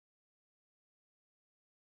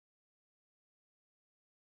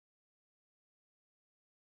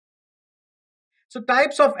So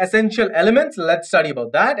types of essential elements, let's study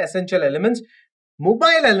about that. Essential elements,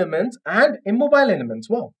 mobile elements and immobile elements.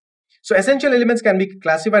 Wow. So essential elements can be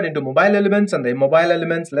classified into mobile elements and the immobile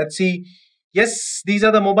elements. Let's see. Yes, these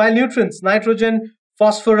are the mobile nutrients: nitrogen,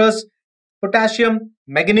 phosphorus, potassium,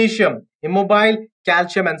 magnesium. Immobile,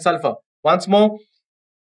 calcium and sulfur. Once more,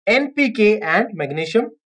 NPK and magnesium,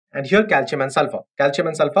 and here calcium and sulfur. Calcium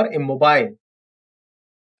and sulfur immobile.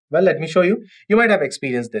 Well, let me show you. You might have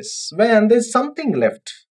experienced this. When there's something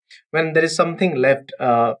left, when there is something left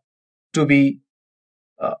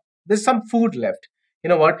there's some food left, you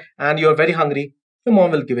know what, and you're very hungry, your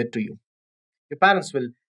mom will give it to you. Your parents will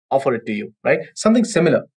offer it to you, right? Something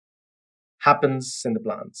similar happens in the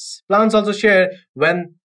plants. Plants also share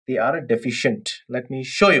when they are deficient. Let me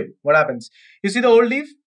show you what happens. You see the old leaf?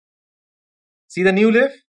 See the new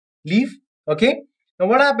leaf? Okay. Now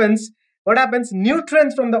what happens?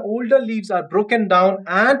 Nutrients from the older leaves are broken down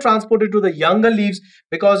and transported to the younger leaves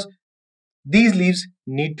because these leaves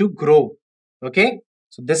need to grow. Okay.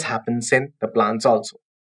 So this happens in the plants also.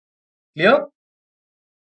 Clear?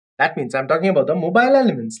 That means I'm talking about the mobile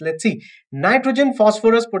elements. Let's see. Nitrogen,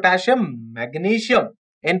 phosphorus, potassium, magnesium,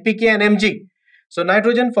 NPK and Mg. So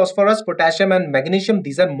nitrogen, phosphorus, potassium and magnesium,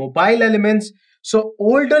 these are mobile elements. So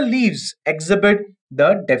older leaves exhibit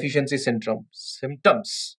the deficiency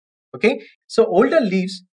symptoms. Okay. So older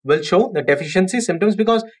leaves will show the deficiency symptoms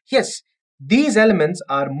because yes, these elements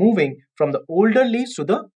are moving from the older leaves to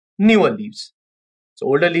the newer leaves. So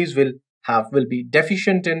older leaves will be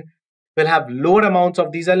deficient in, will have lower amounts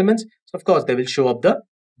of these elements. So of course they will show up the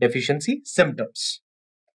deficiency symptoms.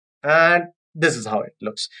 And this is how it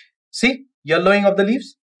looks. See, yellowing of the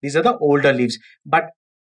leaves. These are the older leaves. But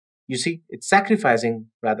you see, it's sacrificing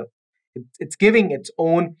rather. It's giving its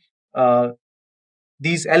own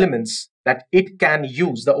these elements that it can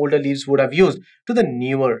use, the older leaves would have used, to the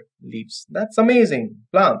newer leaves. That's amazing.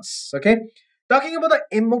 Plants. Okay. Talking about the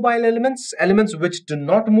immobile elements, elements which do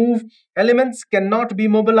not move, elements cannot be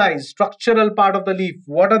mobilized, structural part of the leaf.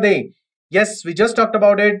 What are they? Yes, we just talked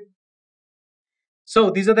about it. So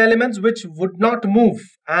these are the elements which would not move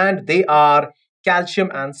and they are calcium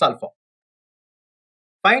and sulfur.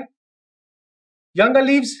 Fine. Younger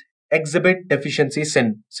leaves exhibit deficiency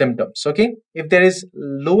symptoms. Okay. If there is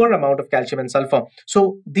lower amount of calcium and sulfur,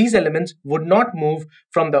 so these elements would not move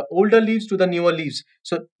from the older leaves to the newer leaves.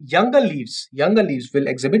 So younger leaves will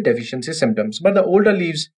exhibit deficiency symptoms, but the older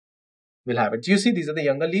leaves will have it. You see, these are the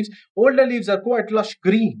younger leaves. Older leaves are quite lush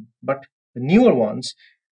green, but the newer ones,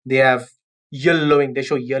 they have yellowing. They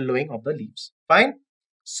show yellowing of the leaves. Fine.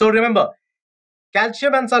 So remember,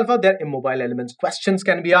 calcium and sulfur, they're immobile elements. Questions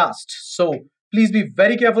can be asked. So please be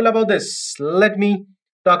very careful about this. Let me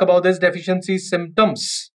talk about this deficiency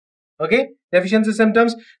symptoms. Okay, deficiency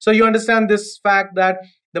symptoms. So you understand this fact that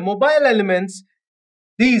the mobile elements,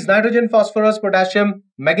 these nitrogen, phosphorus, potassium,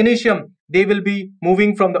 magnesium, they will be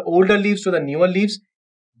moving from the older leaves to the newer leaves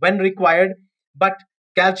when required. But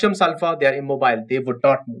calcium, sulfur, they are immobile. They would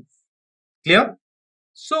not move. Clear?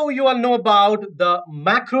 So you all know about the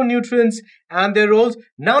macronutrients and their roles.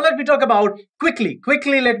 Now let me talk about quickly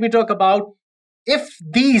let me talk about if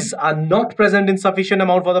these are not present in sufficient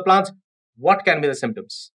amount for the plants, what can be the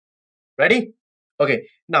symptoms? Ready? Okay.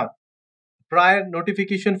 Now, prior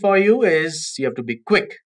notification for you is you have to be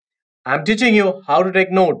quick. I'm teaching you how to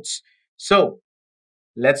take notes. So,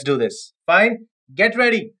 let's do this. Fine. Get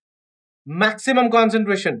ready. Maximum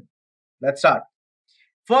concentration. Let's start.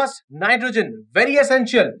 First, nitrogen. Very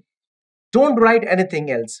essential. Don't write anything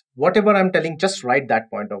else. Whatever I'm telling, just write that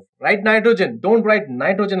point of. Write nitrogen. Don't write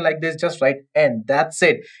nitrogen like this. Just write N. That's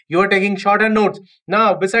it. You are taking shorthand notes.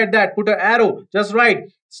 Now, beside that, put an arrow. Just write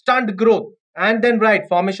stunt growth. And then write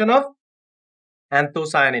formation of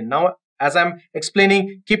anthocyanin. Now, as I'm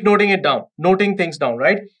explaining, keep noting it down. Noting things down,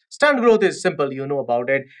 right? Stunt growth is simple. You know about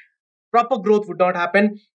it. Proper growth would not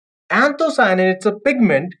happen. Anthocyanin, it's a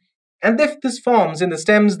pigment. And if this forms in the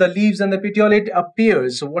stems, the leaves and the petiole, it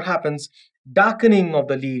appears. So what happens? Darkening of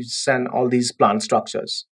the leaves and all these plant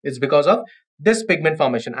structures. It's because of this pigment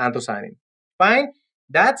formation, anthocyanin. Fine.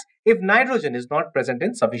 That's if nitrogen is not present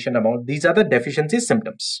in sufficient amount. These are the deficiency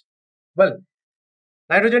symptoms. Well,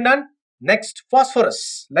 nitrogen done. Next,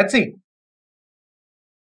 phosphorus. Let's see.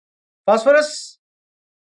 Phosphorus,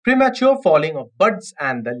 premature falling of buds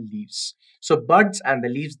and the leaves. So buds and the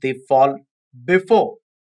leaves, they fall before.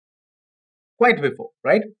 Quite before,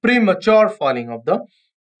 right? Premature falling of the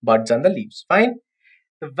buds and the leaves. Fine.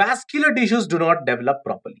 The vascular tissues do not develop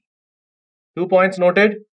properly. 2 points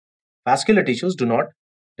noted. Vascular tissues do not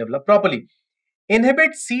develop properly.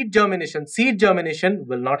 Inhibit seed germination. Seed germination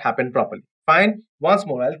will not happen properly. Fine. Once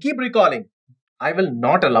more, I'll keep recalling. I will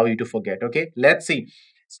not allow you to forget. Okay, let's see.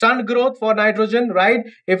 Stunt growth for nitrogen, right?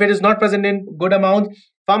 If it is not present in good amount,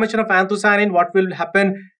 formation of anthocyanin, what will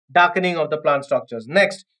happen? Darkening of the plant structures.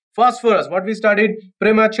 Next, phosphorus, what we studied,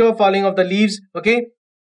 premature falling of the leaves. Okay,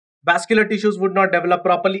 vascular tissues would not develop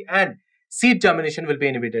properly and seed germination will be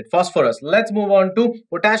inhibited. Phosphorus. Let's move on to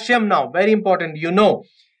potassium now. Very important, you know.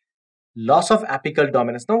 Loss of apical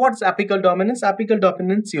dominance. Now, what's apical dominance? Apical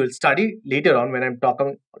dominance you will study later on when I'm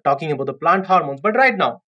talking about the plant hormones. But right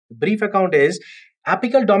now, the brief account is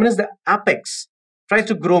apical dominance, the apex tries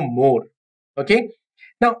to grow more. Okay.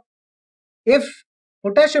 Now, if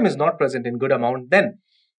potassium is not present in good amount, then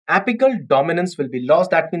apical dominance will be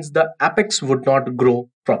lost. That means the apex would not grow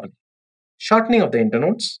properly. Shortening of the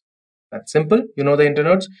internodes. That's simple. You know the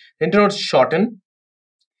internodes. The internodes shorten.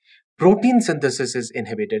 Protein synthesis is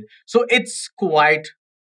inhibited. So it's quite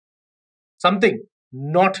something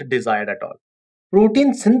not desired at all.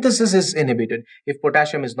 Protein synthesis is inhibited if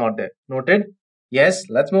potassium is not there. Noted? Yes,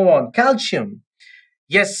 let's move on. Calcium.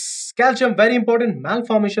 Yes, calcium, very important.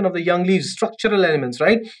 Malformation of the young leaves, structural elements,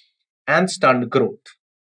 right? And stunt growth.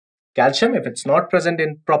 Calcium, if it's not present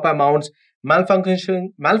in proper amounts,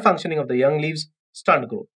 malfunctioning of the young leaves, stunt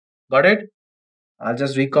growth. Got it? I'll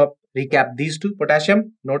just recap these two.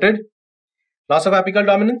 Potassium, noted. Loss of apical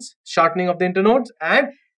dominance, shortening of the internodes, and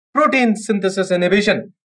protein synthesis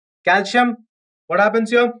inhibition. Calcium, what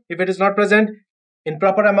happens here? If it is not present in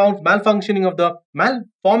proper amount, malfunctioning of the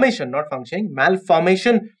malformation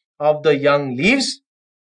of the young leaves.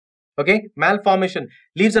 Okay, malformation.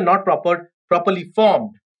 Leaves are not properly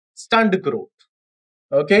formed. Stunt growth.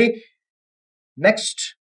 Okay.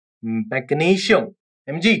 Next, magnesium.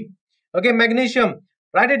 Mg. Okay, magnesium.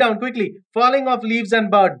 Write it down quickly. Falling of leaves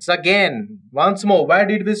and buds. Again, once more. Where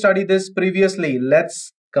did we study this previously?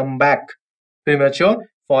 Let's come back. Premature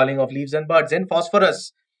falling of leaves and buds in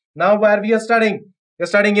phosphorus. Now where we are studying? We are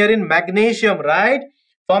studying here in magnesium, right?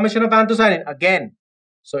 Formation of anthocyanin. Again.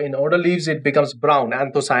 So in older leaves, it becomes brown.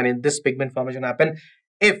 Anthocyanin, this pigment formation happen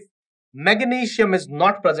if magnesium is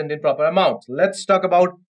not present in proper amounts. Let's talk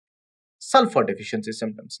about sulfur deficiency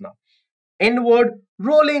symptoms now. Inward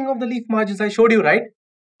rolling of the leaf margins, I showed you, right?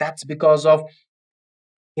 That's because of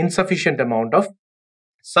insufficient amount of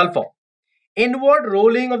sulfur. Inward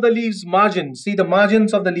rolling of the leaves margins. See the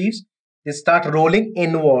margins of the leaves, they start rolling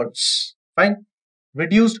inwards. Fine.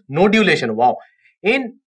 Reduced nodulation. Wow.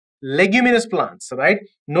 In leguminous plants, right?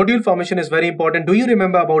 Nodule formation is very important. Do you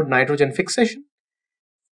remember about nitrogen fixation?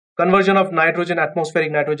 Conversion of nitrogen,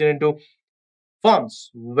 atmospheric nitrogen into forms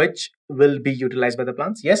which will be utilized by the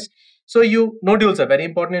plants. Yes. So nodules are very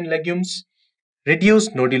important in legumes.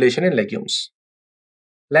 Reduced nodulation in legumes.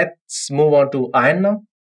 Let's move on to iron now.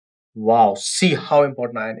 Wow, see how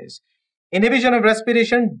important iron is. Inhibition of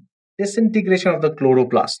respiration, disintegration of the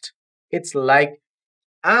chloroplast. It's like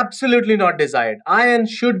absolutely not desired. Iron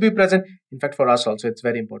should be present. In fact, for us also, it's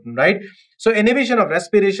very important, right? So inhibition of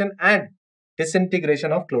respiration and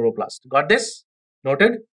disintegration of chloroplast. Got this?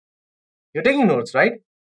 Noted? You're taking notes, right?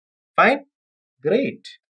 Fine? Great.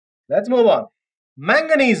 Let's move on.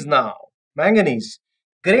 Manganese now. Manganese.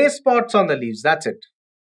 Gray spots on the leaves. That's it.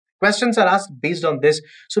 Questions are asked based on this.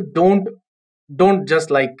 So don't just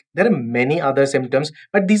there are many other symptoms,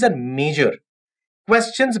 but these are major.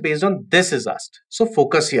 Questions based on this is asked. So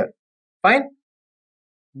focus here. Fine?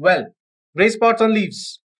 Well, gray spots on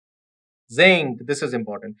leaves. Zinc. This is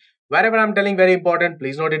important. Wherever I'm telling very important,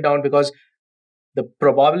 please note it down because the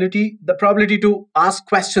probability to ask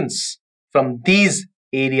questions from these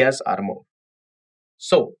areas are more.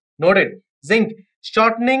 So, noted. Zinc,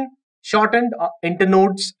 shortened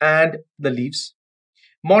internodes and the leaves.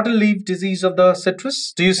 Mottle leaf disease of the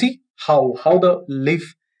citrus. Do you see how the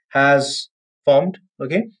leaf has formed?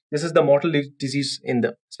 Okay, this is the mottle leaf disease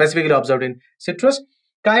specifically observed in citrus.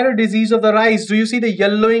 Chiral disease of the rice. Do you see the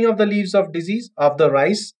yellowing of the leaves of disease of the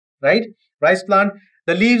rice? Right, rice plant.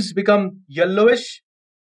 The leaves become yellowish,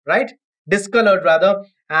 right? Discolored rather,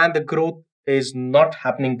 and the growth is not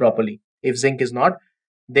happening properly if zinc is not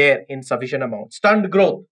there in sufficient amount. Stunt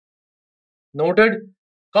growth. Noted.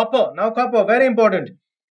 Copper. Now copper, very important.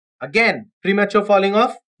 Again, premature falling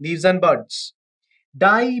of leaves and buds.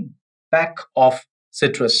 Dieback of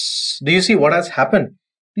citrus. Do you see what has happened?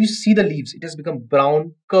 Do you see the leaves? It has become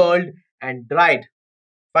brown, curled and dried.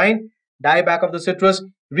 Fine. Dieback of the citrus.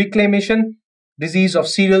 Reclamation. Disease of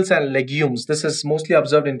cereals and legumes. This is mostly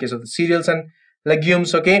observed in case of the cereals and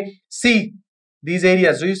legumes. Okay. See these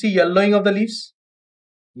areas. Do you see yellowing of the leaves?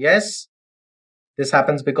 Yes. This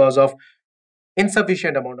happens because of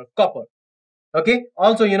insufficient amount of copper. Okay.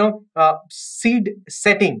 Also, seed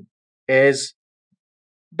setting does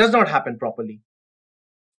not happen properly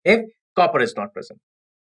if Copper is not present.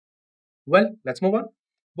 Well, let's move on.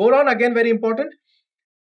 Boron, again very important.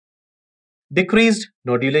 Decreased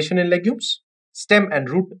nodulation in legumes. Stem and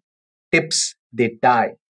root tips, they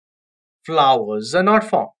die. Flowers are not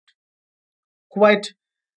formed. Quite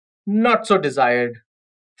not so desired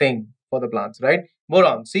thing for the plants, right?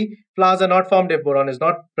 Boron, see, flowers are not formed if boron is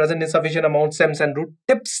not present in sufficient amount. Stems and root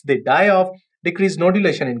tips, they die off. Decreased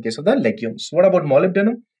nodulation in case of the legumes. What about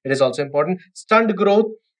molybdenum? It is also important. Stunned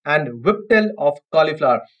growth and whiptail of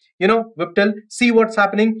cauliflower. You know, whiptail, see what's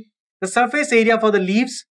happening? The surface area for the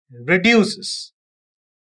leaves reduces.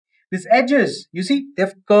 These edges, you see,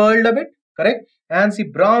 they've curled a bit, correct? And see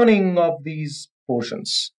browning of these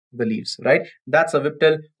portions, the leaves, right? That's a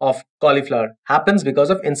whiptail of cauliflower. Happens because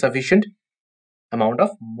of insufficient amount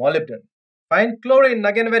of molybdenum. Fine. Chlorine,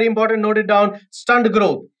 again very important, note it down. Stunned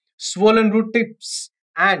growth, swollen root tips,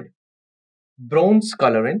 and bronze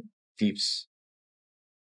color in leaves.